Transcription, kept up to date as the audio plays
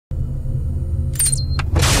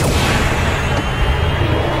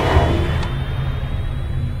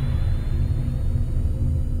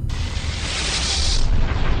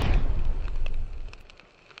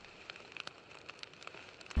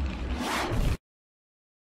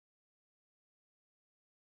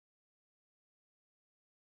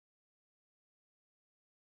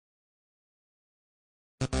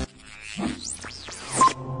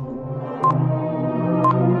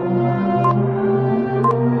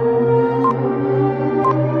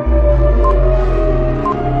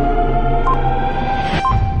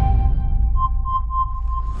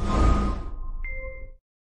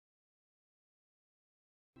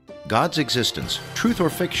God's Existence, Truth or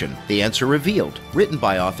Fiction? The Answer Revealed, written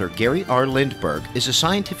by author Gary R. Lindberg, is a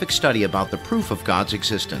scientific study about the proof of God's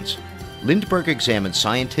existence. Lindberg examines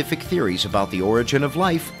scientific theories about the origin of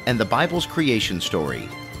life and the Bible's creation story.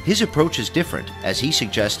 His approach is different, as he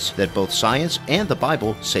suggests that both science and the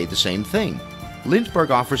Bible say the same thing. Lindberg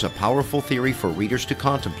offers a powerful theory for readers to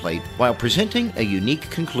contemplate while presenting a unique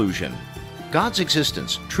conclusion. God's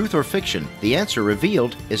Existence, Truth or Fiction? The Answer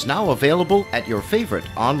Revealed is now available at your favorite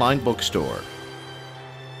online bookstore.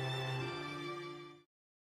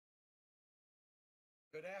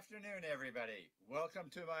 Good afternoon, everybody. Welcome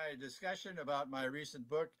to my discussion about my recent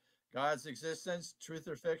book, God's Existence, Truth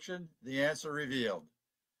or Fiction? The Answer Revealed.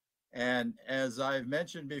 And as I've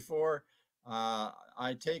mentioned before,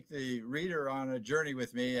 I take the reader on a journey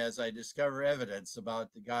with me as I discover evidence about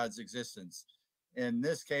God's existence. In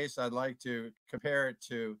this case, I'd like to compare it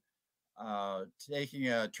to taking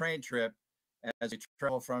a train trip as we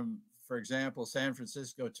travel from, for example, San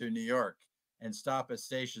Francisco to New York and stop at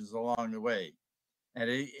stations along the way. At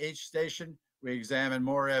each station, we examine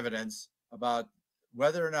more evidence about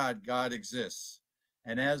whether or not God exists.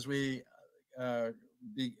 And as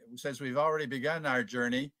since we've already begun our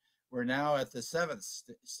journey, we're now at the seventh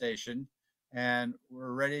station, and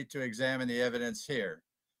we're ready to examine the evidence here.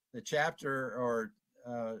 The chapter or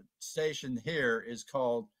station here is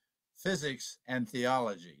called Physics and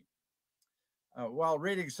Theology. While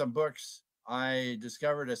reading some books, I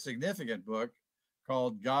discovered a significant book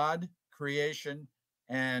called God, Creation,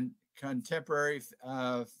 and Contemporary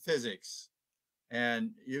Physics.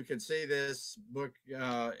 And you can see this book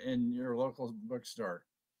in your local bookstore.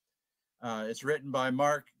 It's written by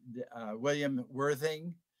Mark William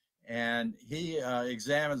Worthing, and he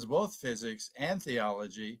examines both physics and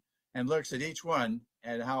theology and looks at each one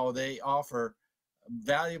and how they offer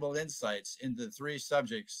valuable insights into the three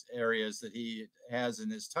subjects areas that he has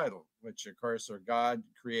in his title, which of course are God,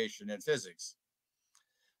 creation, and physics.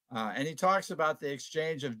 And he talks about the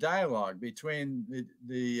exchange of dialogue between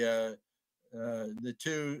the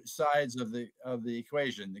two sides of the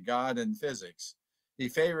equation, the God and physics. He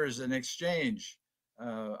favors an exchange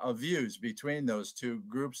of views between those two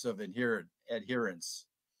groups of adherents.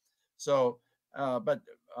 So, but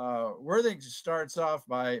Worthing starts off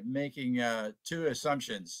by making two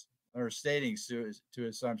assumptions, or stating two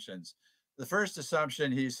assumptions. The first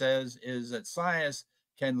assumption, he says, is that science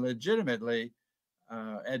can legitimately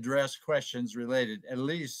address questions related, at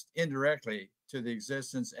least indirectly, to the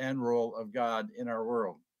existence and role of God in our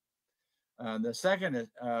world. The second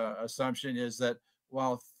assumption is that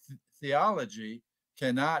while theology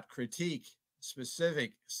cannot critique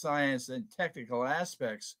specific science and technical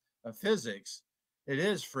aspects of physics, it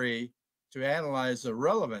is free to analyze the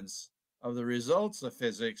relevance of the results of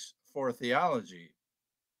physics for theology,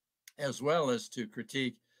 as well as to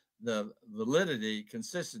critique the validity,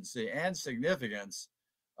 consistency, and significance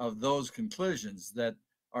of those conclusions that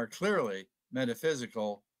are clearly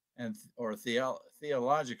metaphysical and or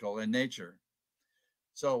theological in nature.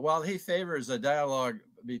 So while he favors a dialogue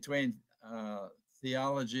between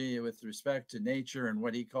theology with respect to nature and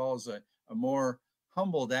what he calls a more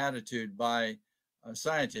humbled attitude by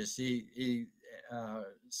scientists, he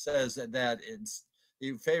says that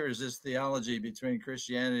he favors this theology between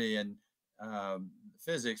Christianity and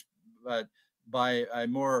physics, but by a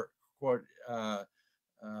more, quote,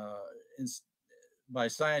 by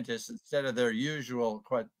scientists instead of their usual,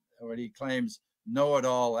 what he claims,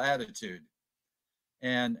 know-it-all attitude.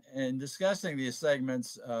 And in discussing these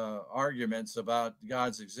segments, arguments about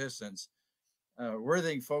God's existence,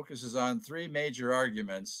 Worthing focuses on three major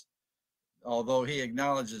arguments, although he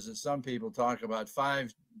acknowledges that some people talk about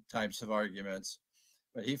 5 types of arguments,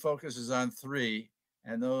 but he focuses on 3,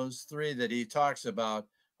 and those 3 that he talks about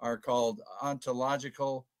are called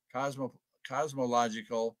ontological,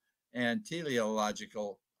 cosmological, and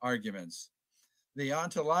teleological arguments. The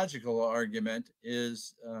ontological argument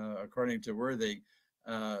is, according to Worthing,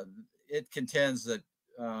 it contends that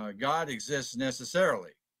God exists necessarily.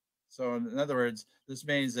 So in other words, this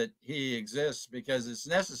means that he exists because it's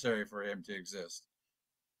necessary for him to exist.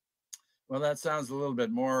 Well, that sounds a little bit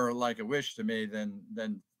more like a wish to me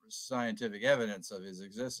than scientific evidence of his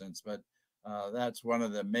existence, but that's one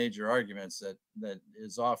of the major arguments that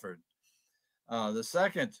is offered. The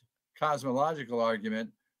second cosmological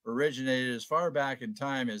argument originated as far back in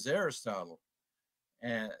time as Aristotle,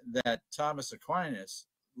 and that Thomas Aquinas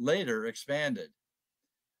later expanded.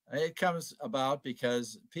 It comes about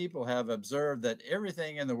because people have observed that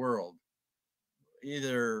everything in the world,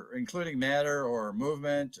 either including matter or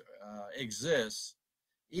movement, exists,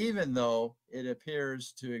 even though it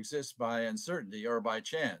appears to exist by uncertainty or by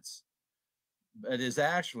chance. but is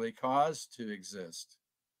actually caused to exist.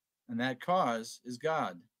 And that cause is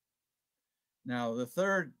God. Now, the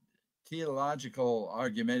third teleological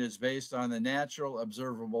argument is based on the natural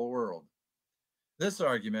observable world. This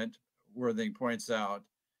argument, Worthing points out,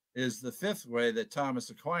 is the fifth way that Thomas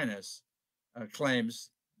Aquinas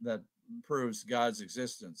claims that proves God's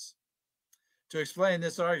existence. To explain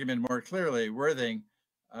this argument more clearly, Worthing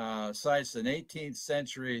cites an 18th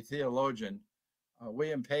century theologian,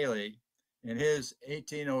 William Paley, in his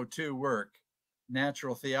 1802 work,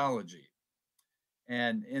 Natural Theology.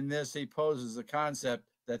 And in this, he poses the concept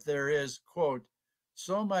that there is, quote,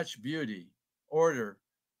 so much beauty, order,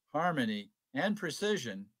 harmony, and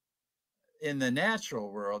precision in the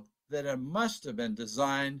natural world that it must have been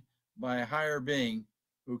designed by a higher being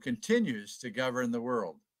who continues to govern the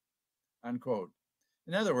world, unquote.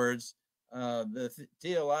 In other words, the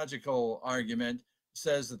theological argument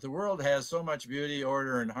says that the world has so much beauty,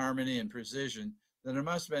 order, and harmony and precision that it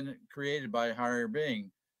must have been created by a higher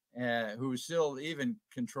being who still even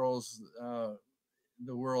controls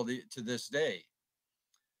the world to this day.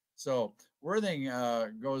 So Worthing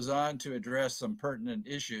goes on to address some pertinent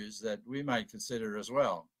issues that we might consider as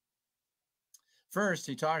well. First,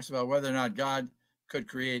 he talks about whether or not God could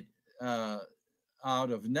create out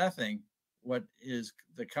of nothing what is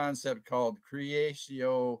the concept called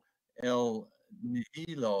creatio el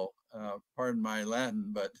nihilo. Pardon my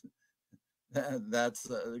Latin, but that's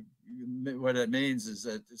what it means, is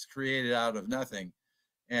that it's created out of nothing.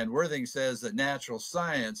 And Worthing says that natural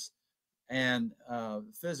science and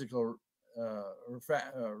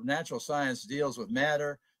natural science deals with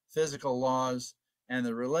matter, physical laws, and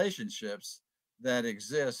the relationships that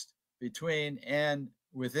exist between and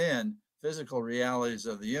within physical realities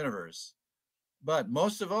of the universe. But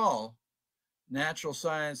most of all, natural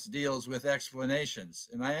science deals with explanations,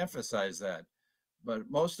 and I emphasize that. But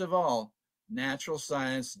most of all, natural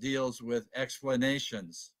science deals with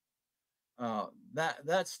explanations.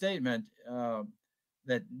 That statement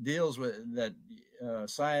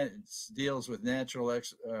science deals with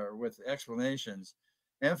with explanations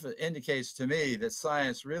indicates to me that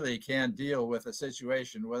science really can't deal with a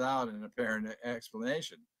situation without an apparent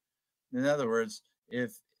explanation. In other words,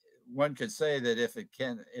 if one could say that if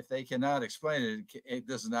they cannot explain it, it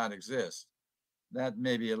does not exist. That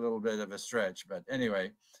may be a little bit of a stretch, but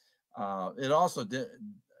anyway, it also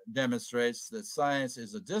demonstrates that science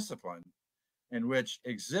is a discipline in which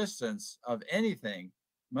existence of anything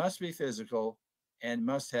must be physical and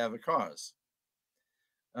must have a cause.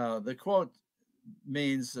 The quote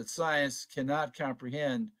means that science cannot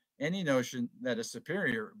comprehend any notion that a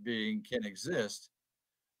superior being can exist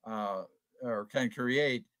or can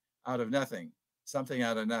create out of nothing, something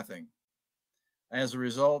out of nothing. As a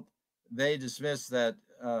result, they dismiss that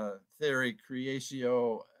theory,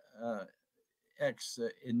 creatio ex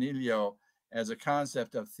nihilo, as a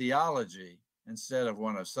concept of theology instead of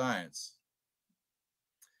one of science.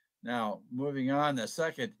 Now, moving on, the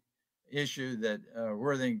second issue that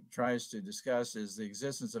Worthing tries to discuss is the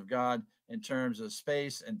existence of God in terms of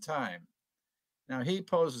space and time. Now, he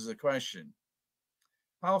poses a question: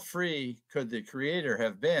 how free could the Creator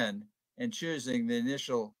have been in choosing the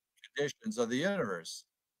initial conditions of the universe?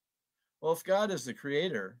 Well, if God is the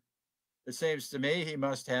Creator, it seems to me he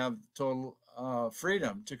must have total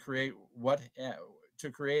freedom to create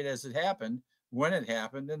as it happened, when it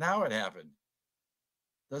happened, and how it happened.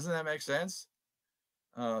 Doesn't that make sense?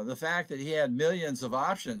 The fact that he had millions of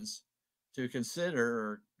options to consider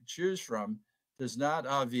or choose from does not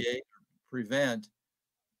obviate or prevent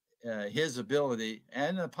his ability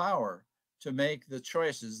and the power to make the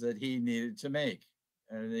choices that he needed to make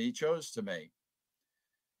and he chose to make.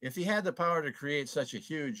 If he had the power to create such a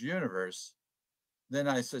huge universe, then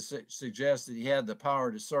I suggest that he had the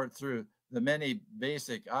power to sort through the many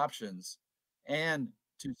basic options and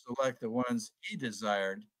to select the ones he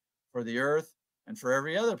desired for the Earth and for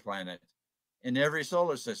every other planet in every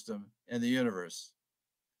solar system in the universe.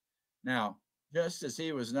 Now, just as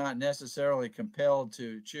he was not necessarily compelled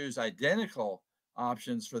to choose identical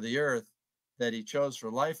options for the Earth that he chose for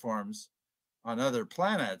life forms on other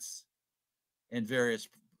planets in various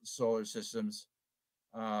solar systems,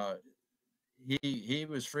 he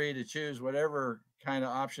was free to choose whatever kind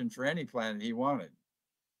of option for any planet he wanted.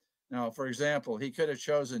 Now, for example, he could have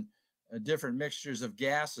chosen different mixtures of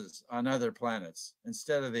gases on other planets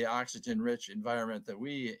instead of the oxygen-rich environment that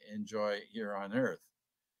we enjoy here on Earth.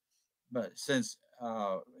 But since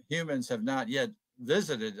humans have not yet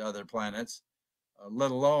visited other planets,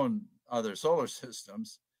 let alone other solar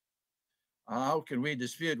systems, how can we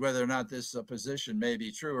dispute whether or not this position may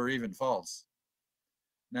be true or even false?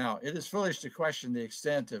 Now, it is foolish to question the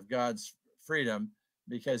extent of God's freedom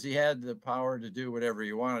because he had the power to do whatever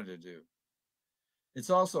he wanted to do. It's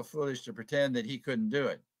also foolish to pretend that he couldn't do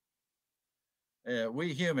it.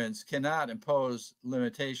 We humans cannot impose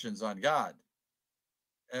limitations on God.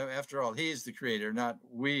 After all, he's the creator, not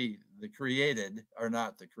we, the created, are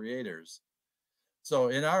not the creators. So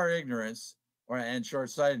in our ignorance and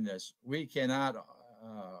short-sightedness, we cannot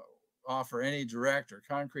offer any direct or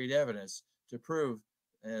concrete evidence to prove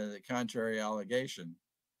the contrary allegation.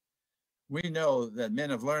 We know that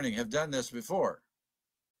men of learning have done this before.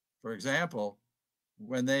 For example,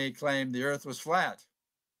 when they claimed the earth was flat.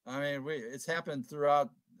 I mean, it's happened throughout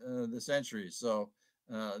the centuries. So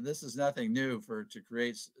this is nothing new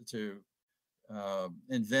to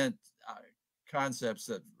invent concepts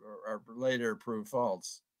that are later proved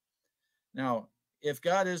false. Now, if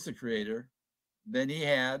God is the creator, then he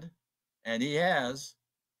had and he has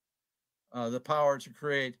the power to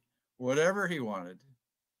create whatever he wanted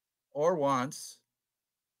or wants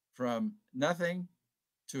from nothing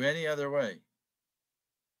to any other way.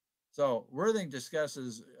 So Worthing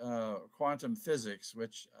discusses quantum physics,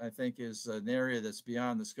 which I think is an area that's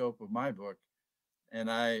beyond the scope of my book, and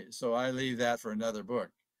so I leave that for another book.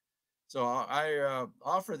 So I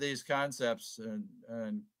offer these concepts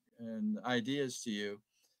and ideas to you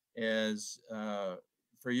as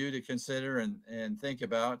for you to consider and think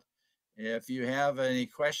about. If you have any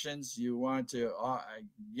questions you want to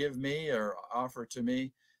give me or offer to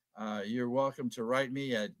me, you're welcome to write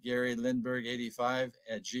me at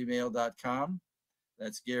GaryLindberg85@gmail.com.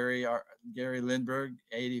 That's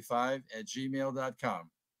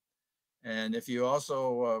GaryLindberg85@gmail.com. And if you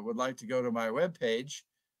also would like to go to my webpage,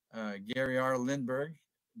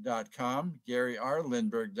 GaryRLindberg.com,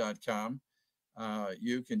 GaryRLindberg.com,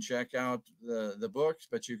 you can check out the books,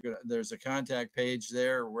 but there's a contact page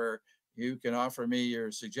there where you can offer me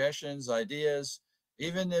your suggestions, ideas.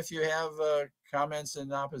 Even if you have comments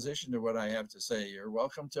in opposition to what I have to say, you're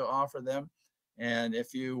welcome to offer them. And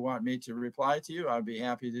if you want me to reply to you, I'd be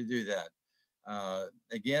happy to do that.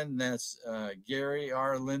 Again, that's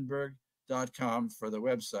GaryRLindberg.com for the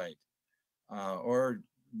website, or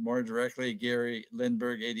more directly,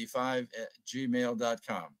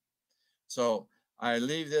 GaryLindberg85@gmail.com. So I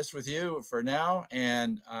leave this with you for now,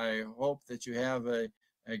 and I hope that you have a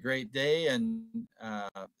great day, and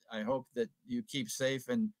I hope that you keep safe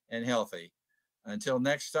and healthy. Until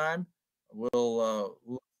next time, we'll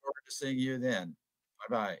look forward to seeing you then.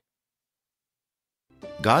 Bye-bye.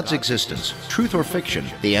 God's Existence, Truth or Fiction?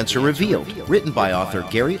 The Answer Revealed, written by author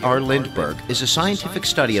Gary R. Lindberg, is a scientific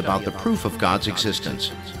study about the proof of God's existence.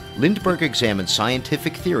 Lindberg examines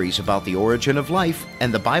scientific theories about the origin of life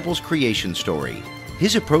and the Bible's creation story.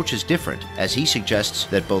 His approach is different, as he suggests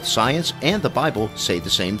that both science and the Bible say the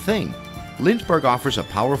same thing. Lindberg offers a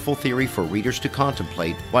powerful theory for readers to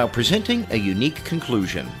contemplate while presenting a unique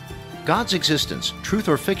conclusion. God's Existence, Truth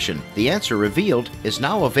or Fiction? The Answer Revealed is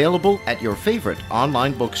now available at your favorite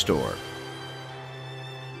online bookstore.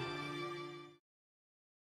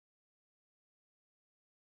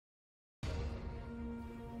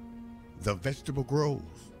 The vegetable grows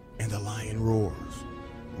and the lion roars.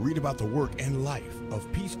 Read about the work and life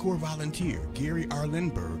of Peace Corps volunteer Gary R.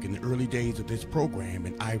 Lindberg in the early days of this program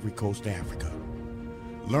in Ivory Coast, Africa.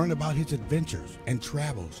 Learn about his adventures and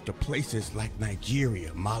travels to places like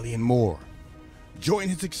Nigeria, Mali, and more. Join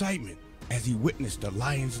his excitement as he witnessed the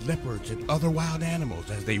lions, leopards, and other wild animals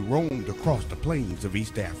as they roamed across the plains of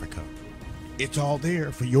East Africa. It's all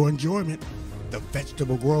there for your enjoyment. The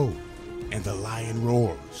vegetable grows and the lion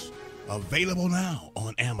roars. Available now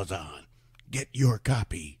on Amazon. Get your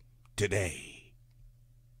copy today.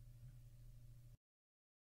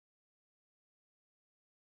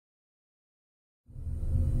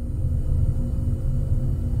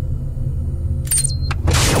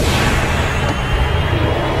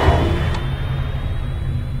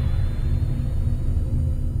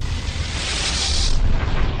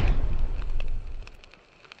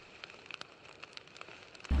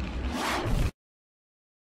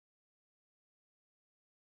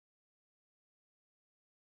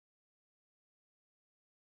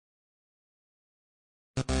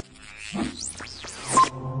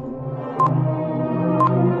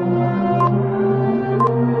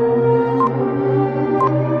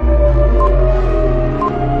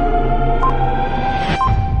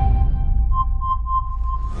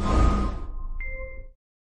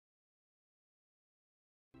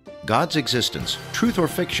 God's Existence, Truth or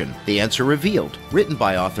Fiction? The Answer Revealed, written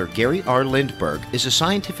by author Gary R. Lindberg, is a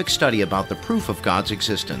scientific study about the proof of God's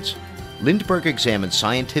existence. Lindberg examines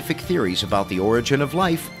scientific theories about the origin of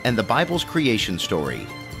life and the Bible's creation story.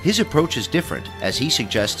 His approach is different, as he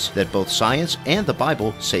suggests that both science and the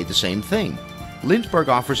Bible say the same thing. Lindbergh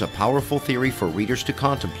offers a powerful theory for readers to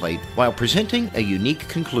contemplate while presenting a unique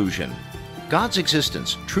conclusion. God's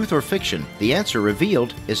Existence, Truth or Fiction? The Answer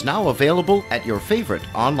Revealed is now available at your favorite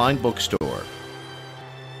online bookstore.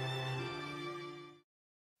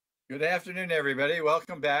 Good afternoon, everybody.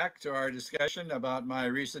 Welcome back to our discussion about my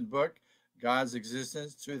recent book, God's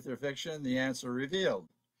Existence, Truth or Fiction? The Answer Revealed.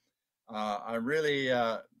 I'm really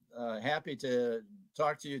happy to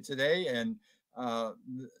talk to you today, and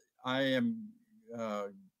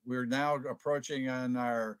we're now approaching on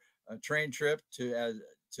our train trip to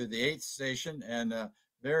the 8th station, and a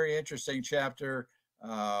very interesting chapter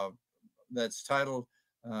that's titled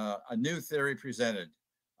A New Theory Presented.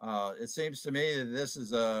 It seems to me that this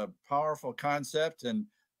is a powerful concept, and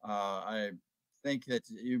I think that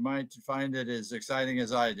you might find it as exciting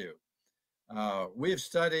as I do. We've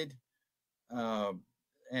studied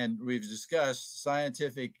and we've discussed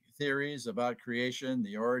scientific theories about creation,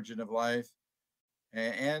 the origin of life,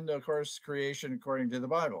 and of course, creation according to the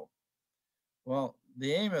Bible. Well,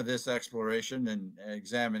 the aim of this exploration and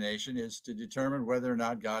examination is to determine whether or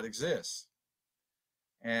not God exists.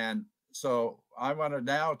 And so I want to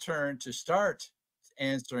now turn to start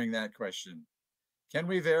answering that question. Can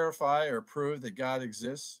we verify or prove that God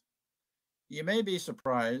exists? You may be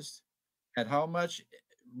surprised at how much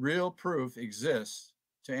real proof exists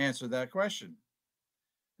to answer that question.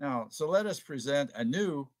 Now, so let us present a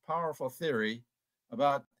new powerful theory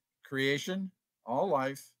about creation, all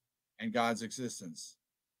life, and God's existence.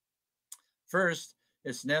 First,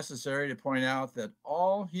 it's necessary to point out that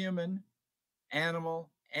all human,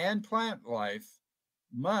 animal, and plant life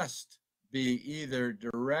must be either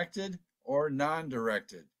directed or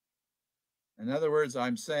non-directed. In other words,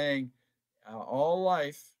 I'm saying all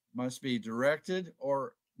life must be directed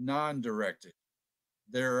or non-directed.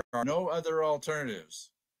 There are no other alternatives.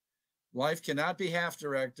 Life cannot be half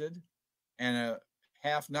directed and a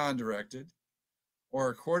half non-directed, or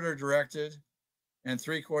a quarter directed and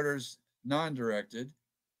 3/4 non-directed,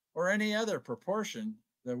 or any other proportion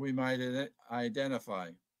that we might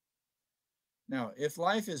identify. Now, if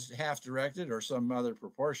life is half directed or some other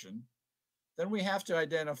proportion, then we have to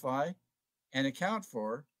identify and account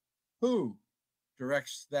for who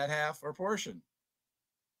directs that half or portion.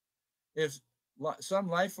 If some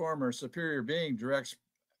life form or superior being directs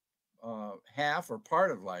half or part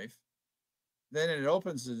of life, then it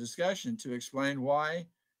opens the discussion to explain why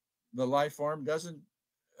the life form doesn't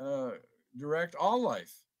direct all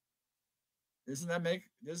life. Isn't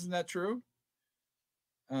that true?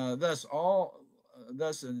 Thus,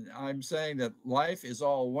 I'm saying that life is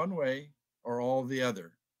all one way or all the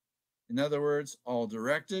other. In other words, all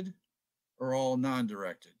directed or all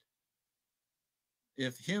non-directed.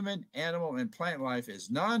 If human, animal, and plant life is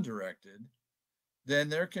non-directed, then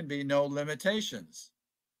there can be no limitations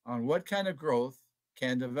on what kind of growth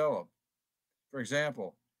can develop. For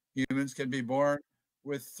example, humans can be born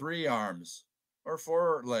with 3 arms or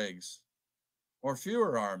 4 legs, or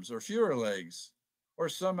fewer arms or fewer legs, or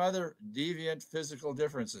some other deviant physical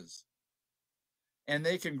differences. And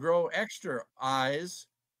they can grow extra eyes,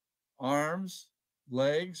 arms,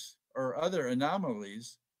 legs, or other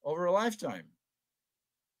anomalies over a lifetime.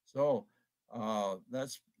 So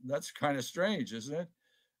that's kind of strange, isn't it?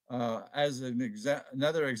 As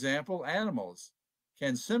another example, animals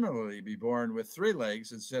can similarly be born with 3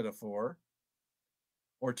 legs instead of 4,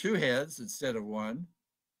 or 2 heads instead of 1,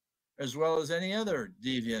 as well as any other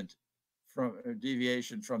deviation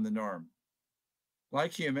from the norm.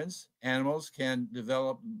 Like humans, animals can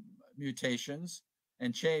develop mutations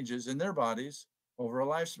and changes in their bodies over a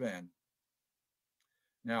lifespan.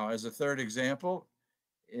 Now, as a third example,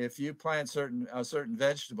 if you plant a certain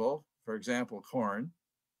vegetable, for example, corn,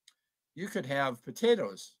 you could have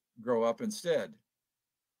potatoes grow up instead,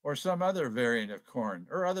 or some other variant of corn,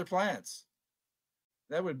 or other plants.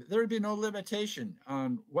 There would be no limitation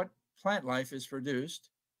on what plant life is produced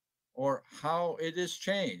or how it is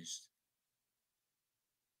changed.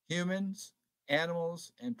 Humans,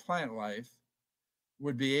 animals, and plant life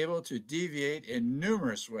would be able to deviate in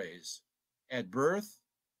numerous ways at birth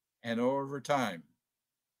and over time.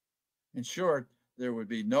 In short, there would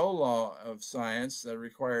be no law of science that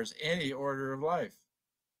requires any order of life.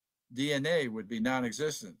 DNA would be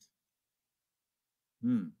non-existent.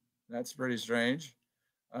 That's pretty strange.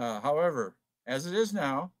 However, as it is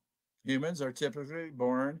now, humans are typically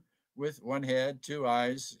born with 1 head, 2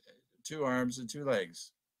 eyes, 2 arms, and 2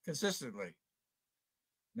 legs, consistently.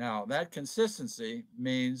 Now, that consistency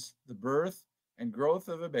means the birth and growth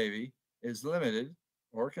of a baby is limited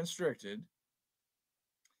or constricted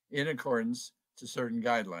in accordance to certain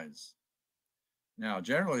guidelines. Now,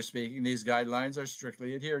 generally speaking, these guidelines are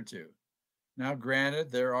strictly adhered to. Now,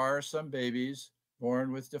 granted, there are some babies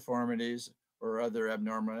born with deformities or other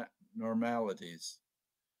abnormalities.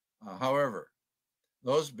 However,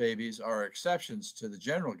 those babies are exceptions to the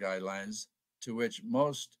general guidelines to which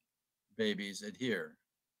most babies adhere.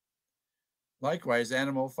 Likewise,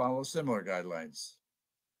 animals follow similar guidelines.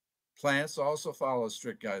 Plants also follow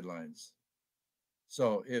strict guidelines.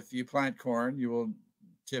 So if you plant corn, you will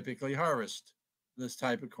typically harvest this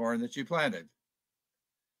type of corn that you planted.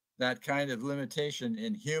 That kind of limitation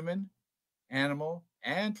in human, animal,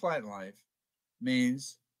 and plant life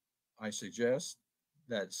means, I suggest,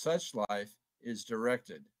 that such life is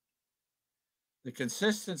directed. The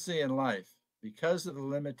consistency in life, because of the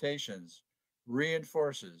limitations,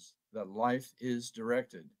 reinforces that life is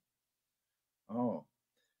directed. Oh,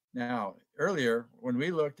 now earlier, when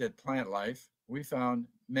we looked at plant life, we found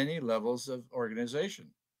many levels of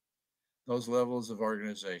organization. Those levels of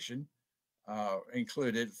organization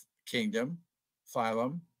included kingdom,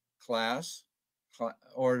 phylum, class,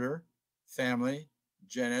 order, family,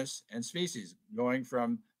 genus, and species, going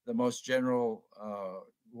from the most general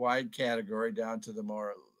wide category down to the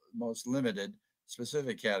most limited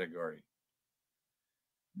specific category.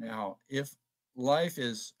 Now, if life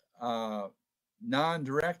is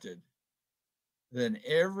non-directed, then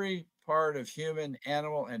every part of human,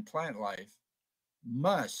 animal, and plant life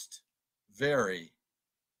must vary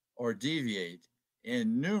or deviate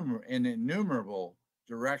in innumerable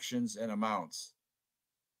directions and amounts.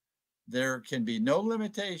 There can be no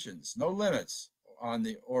limitations, no limits on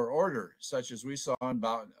the order, such as we saw in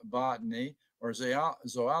botany or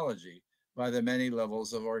zoology, by the many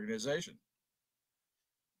levels of organization.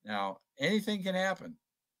 Now, anything can happen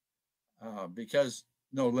because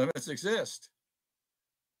no limits exist.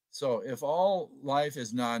 So if all life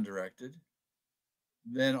is non-directed,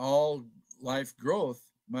 then all life growth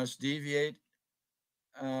must deviate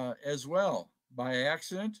as well, by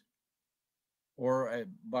accident or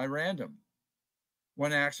by random.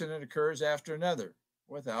 One accident occurs after another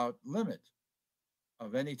without limit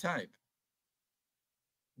of any type.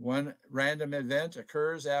 One random event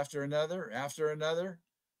occurs after another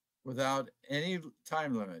without any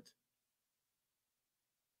time limit.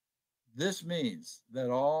 This means that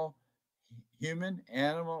all human,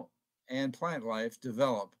 animal, and plant life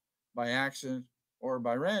develop by accident or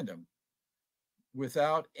by random,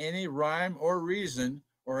 without any rhyme or reason,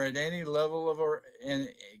 or at any level of, and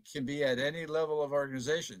it can be at any level of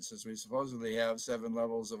organization, since we supposedly have 7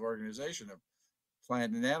 levels of organization of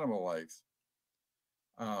plant and animal life.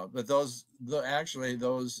 But those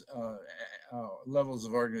levels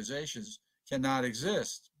of organizations cannot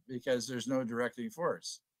exist because there's no directing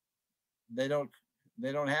force. They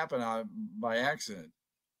don't happen by accident.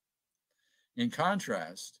 In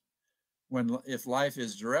contrast, if life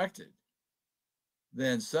is directed,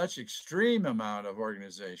 then such extreme amount of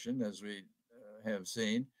organization, as we have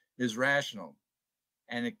seen, is rational,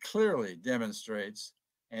 and it clearly demonstrates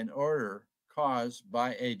an order caused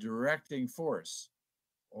by a directing force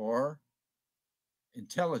or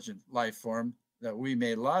intelligent life form that we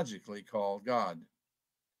may logically call God.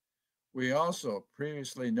 We also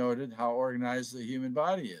previously noted how organized the human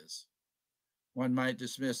body is. One might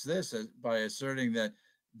dismiss this by asserting that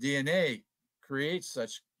DNA creates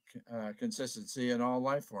such consistency in all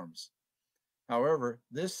life forms. However,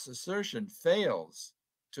 this assertion fails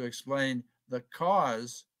to explain the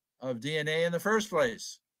cause of DNA in the first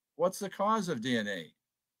place. What's the cause of DNA?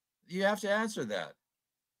 You have to answer that.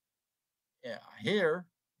 Here,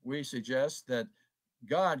 we suggest that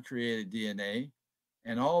God created DNA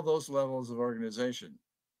and all those levels of organization.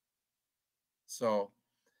 So,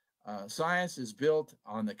 science is built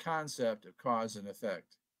on the concept of cause and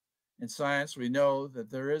effect. In science, we know that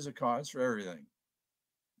there is a cause for everything.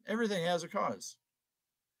 Everything has a cause.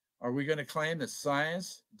 Are we going to claim that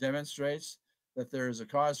science demonstrates that there is a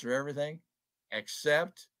cause for everything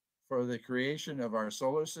except for the creation of our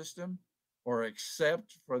solar system, or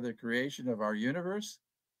except for the creation of our universe?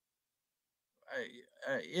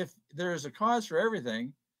 If there is a cause for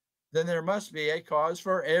everything, then there must be a cause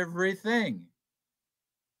for everything,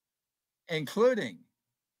 including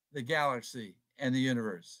the galaxy and the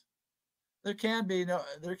universe. There can be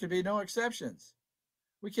no exceptions.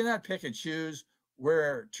 We cannot pick and choose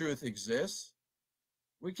where truth exists.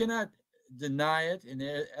 We cannot deny it in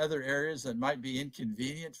other areas that might be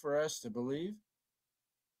inconvenient for us to believe.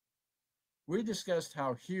 We discussed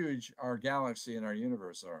how huge our galaxy and our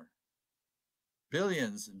universe are.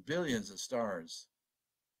 Billions and billions of stars.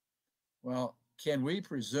 Well, can we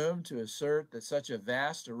presume to assert that such a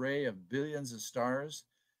vast array of billions of stars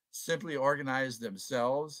simply organize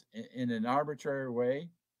themselves in an arbitrary way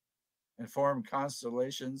and form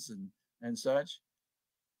constellations and such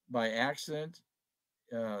by accident.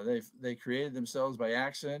 They created themselves by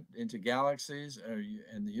accident into galaxies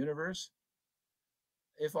and the universe.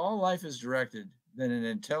 If all life is directed, then an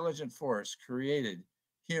intelligent force created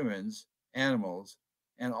humans, animals,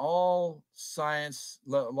 and all science,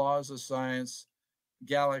 laws of science,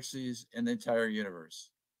 galaxies, and the entire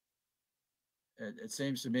universe. It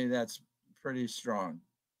seems to me that's pretty strong.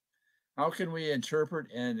 How can we interpret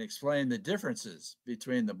and explain the differences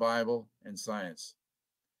between the Bible and science?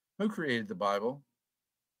 Who created the Bible?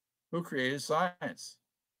 Who created science?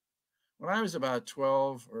 When I was about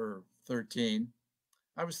 12 or 13,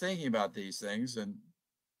 I was thinking about these things, and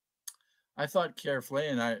I thought carefully,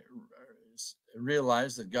 and I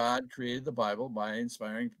realized that God created the Bible by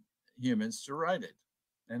inspiring humans to write it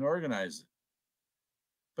and organize it.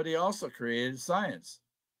 But he also created science.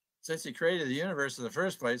 Since he created the universe in the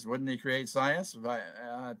first place, wouldn't he create science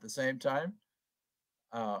at the same time?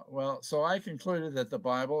 So I concluded that the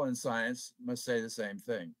Bible and science must say the same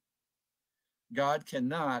thing. God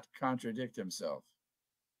cannot contradict himself.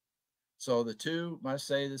 So the two must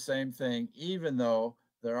say the same thing, even though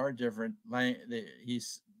there are different,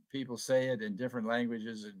 people say it in different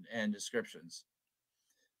languages and descriptions.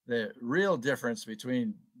 The real difference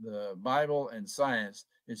between the Bible and science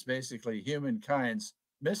is basically humankind's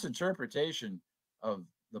misinterpretation of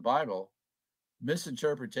the Bible,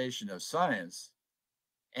 misinterpretation of science,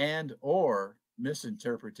 and or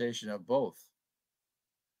misinterpretation of both.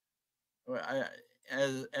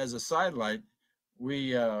 As a sidelight,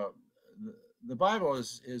 the Bible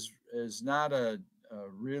is not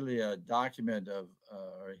really a document of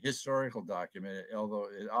a historical document, although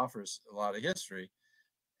it offers a lot of history,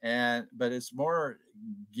 but it's more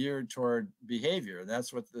geared toward behavior.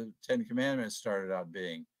 That's what the Ten Commandments started out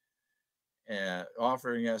being,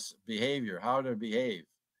 offering us behavior, how to behave.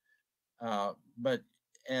 But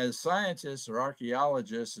as scientists or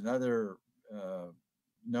archaeologists and other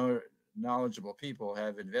knowledgeable people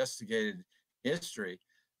have investigated history,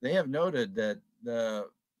 they have noted that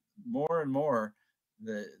more and more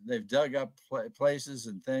they've dug up places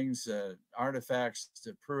and things, artifacts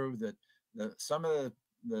to prove that some of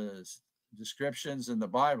the descriptions in the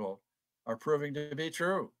Bible are proving to be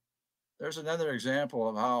true. There's another example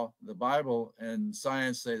of how the Bible and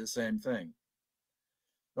science say the same thing.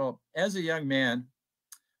 Well, as a young man,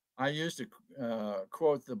 I used to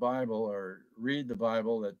quote the Bible or read the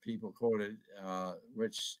Bible that people quoted,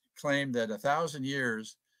 which claimed that 1,000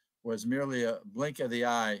 years was merely a blink of the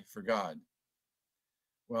eye for God.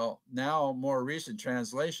 Well, now more recent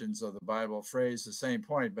translations of the Bible phrase the same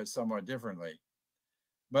point, but somewhat differently.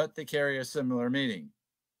 But they carry a similar meaning.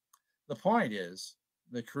 The point is,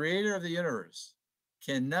 the creator of the universe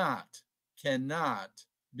cannot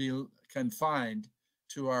be confined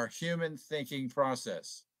to our human thinking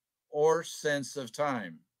process or sense of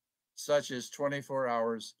time, such as 24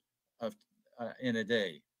 hours in a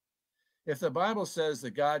day. If the Bible says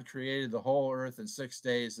that God created the whole earth in 6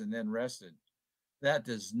 days and then rested, that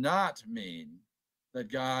does not mean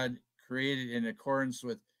that God created in accordance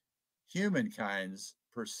with humankind's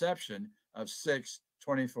perception of 6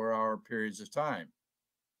 24-hour periods of time.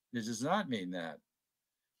 It does not mean that.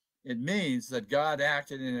 It means that God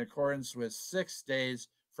acted in accordance with 6 days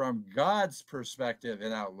from God's perspective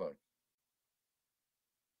and outlook.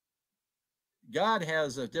 God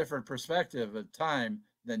has a different perspective of time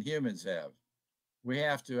than humans have. We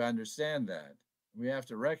have to understand that. We have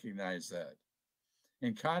to recognize that.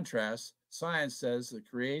 In contrast, science says the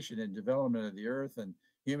creation and development of the earth and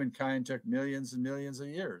humankind took millions and millions of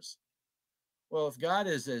years. Well, if God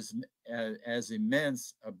is as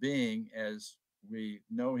immense a being as we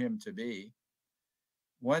know him to be,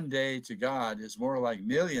 one day to God is more like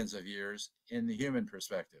millions of years in the human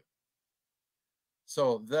perspective.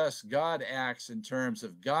 So thus, God acts in terms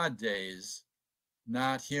of God days,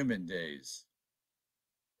 not human days.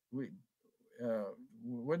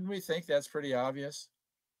 Wouldn't we think that's pretty obvious?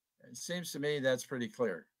 It seems to me that's pretty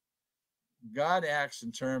clear. God acts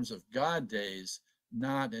in terms of God days,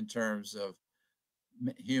 not in terms of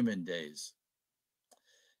human days.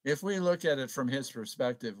 If we look at it from his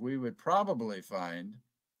perspective, we would probably find,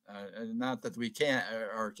 not that we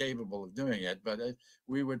are capable of doing it, but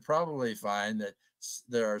we would probably find that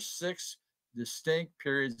there are 6 distinct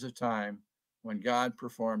periods of time when God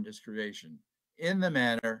performed his creation in the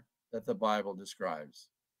manner that the Bible describes.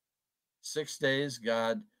 6 days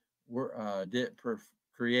God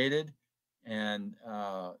created, and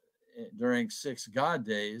during 6 God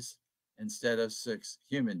days instead of 6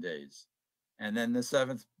 human days. And then the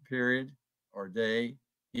 7th period or day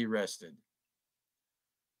he rested.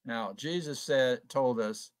 Now, Jesus told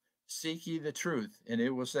us, seek ye the truth, and it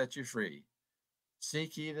will set you free.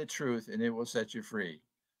 Seek ye the truth, and it will set you free.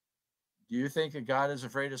 Do you think that God is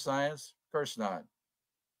afraid of science? Of course not.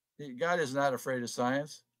 God is not afraid of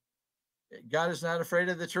science. God is not afraid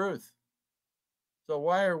of the truth. So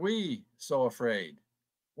why are we so afraid?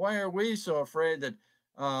 Why are we so afraid that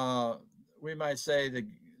we might say that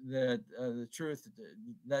the truth,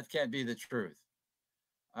 that can't be the truth?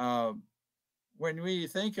 When we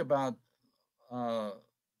think about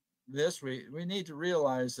this, we need to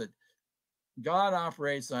realize that God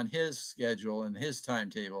operates on his schedule and his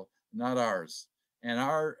timetable, not ours. And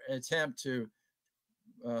our attempt to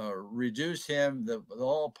reduce him, the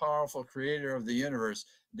all-powerful creator of the universe,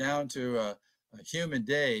 down to a human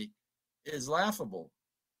day is laughable.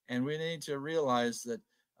 And we need to realize that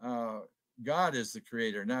God is the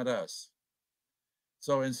creator, not us.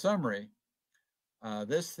 So in summary,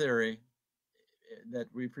 this theory that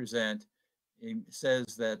we present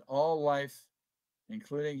says that all life,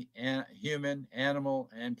 including human, animal,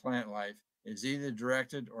 and plant life, is either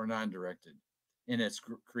directed or non-directed in its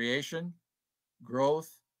creation,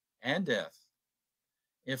 growth, and death.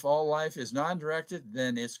 If all life is non-directed,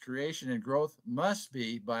 then its creation and growth must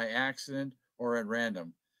be by accident or at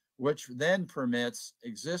random, which then permits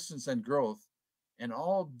existence and growth in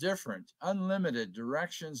all different, unlimited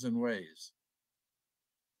directions and ways.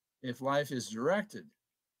 If life is directed,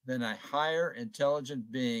 then a higher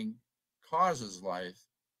intelligent being causes life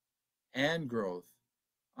and growth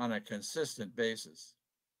on a consistent basis.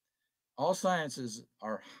 All sciences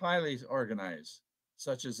are highly organized,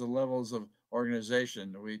 such as the levels of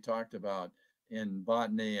organization we talked about in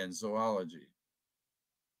botany and zoology.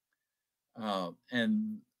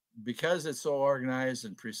 And because it's so organized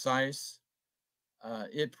and precise,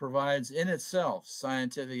 it provides in itself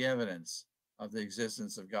scientific evidence of the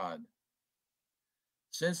existence of God.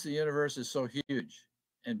 Since the universe is so huge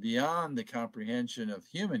and beyond the comprehension of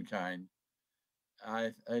humankind,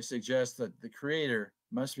 I suggest that the Creator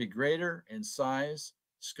must be greater in size,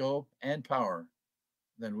 scope, and power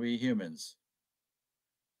than we humans.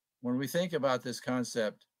 When we think about this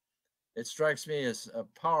concept, it strikes me as a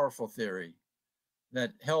powerful theory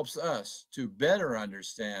that helps us to better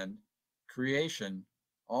understand creation,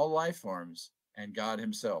 all life forms, and God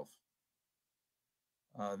himself.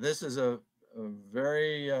 This is a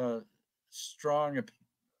very strong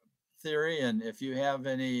theory, and if you have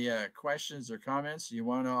any questions or comments you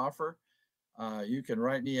want to offer, you can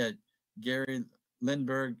write me at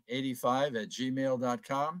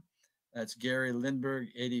GaryLindberg85@gmail.com. That's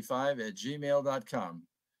GaryLindberg85@gmail.com.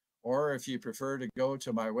 Or if you prefer to go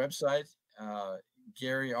to my website,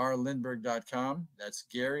 GaryRLindberg.com. That's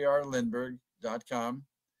GaryRLindberg.com.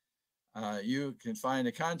 You can find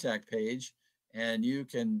a contact page, and you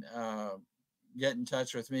can get in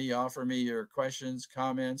touch with me, offer me your questions,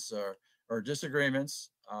 comments, or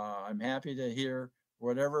disagreements. I'm happy to hear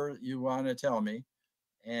whatever you want to tell me.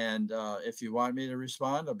 And if you want me to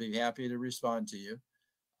respond, I'll be happy to respond to you.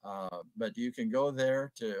 But you can go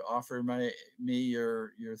there to offer me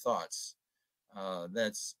your thoughts.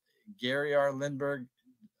 That's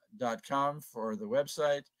GaryRLindberg.com for the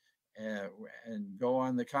website, and go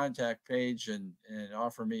on the contact page and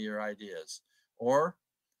offer me your ideas. Or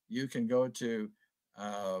you can go to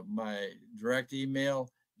my direct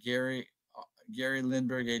email,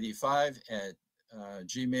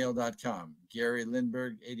 GaryLindberg85@gmail.com.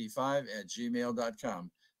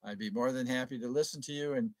 GaryLindberg85@gmail.com. I'd be more than happy to listen to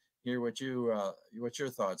you and hear what your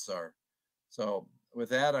thoughts are. So with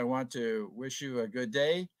that, I want to wish you a good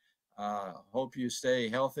day. Hope you stay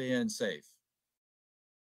healthy and safe.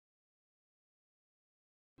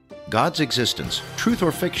 God's Existence, Truth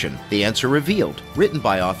or Fiction? The Answer Revealed, written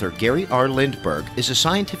by author Gary R. Lindberg, is a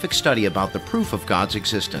scientific study about the proof of God's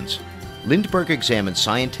existence. Lindberg examines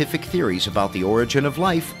scientific theories about the origin of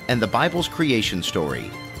life and the Bible's creation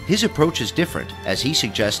story. His approach is different, as he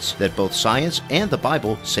suggests that both science and the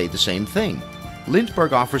Bible say the same thing.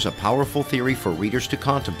 Lindberg offers a powerful theory for readers to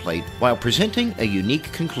contemplate while presenting a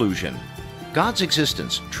unique conclusion. God's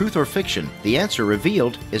Existence, Truth or Fiction? The Answer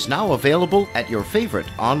Revealed is now available at your favorite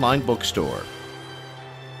online bookstore.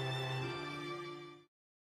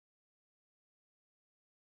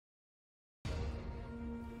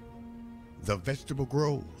 The vegetable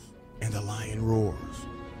grows and the lion roars.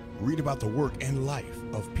 Read about the work and life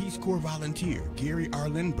of Peace Corps volunteer Gary R.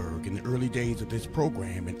 Lindberg in the early days of this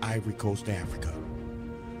program in Ivory Coast, Africa.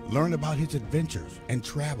 Learn about his adventures and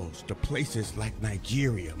travels to places like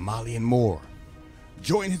Nigeria, Mali, and more.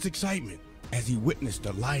 Join his excitement as he witnessed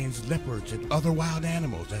the lions, leopards, and other wild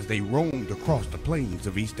animals as they roamed across the plains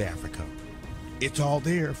of East Africa. It's all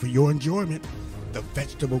there for your enjoyment. The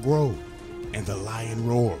Vegetable Grove and the Lion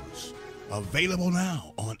Roars. Available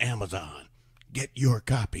now on Amazon. Get your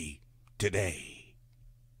copy today.